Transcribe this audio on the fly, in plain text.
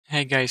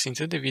Hey guys, in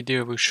today's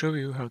video I will show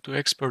you how to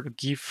export a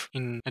GIF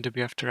in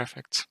Adobe After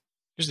Effects.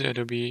 Use the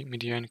Adobe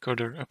Media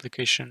Encoder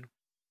application.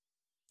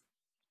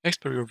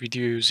 Export your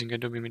video using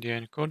Adobe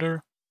Media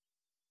Encoder.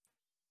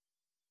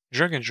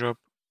 Drag and drop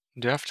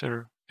the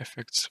After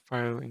Effects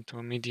file into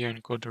a Media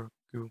Encoder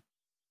queue.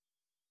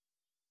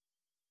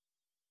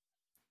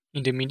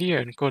 In the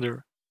Media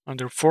Encoder,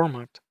 under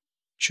Format,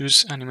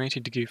 choose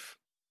Animated GIF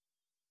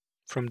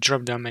from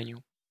drop-down menu.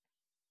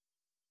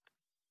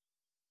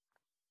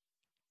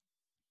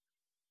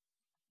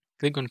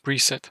 Click on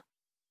Preset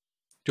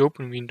to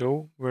open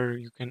window where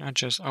you can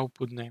adjust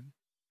output name,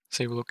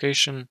 save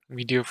location,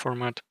 video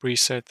format,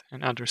 preset,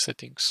 and other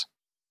settings.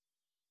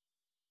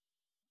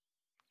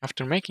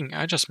 After making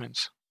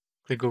adjustments,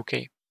 click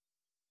OK.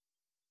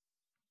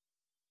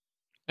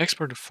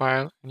 Export the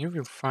file and you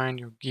will find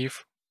your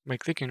GIF by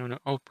clicking on the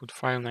output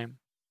file name.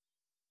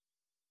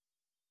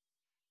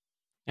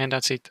 And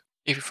that's it.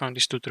 If you found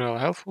this tutorial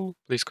helpful,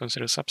 please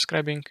consider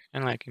subscribing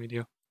and liking the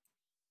video.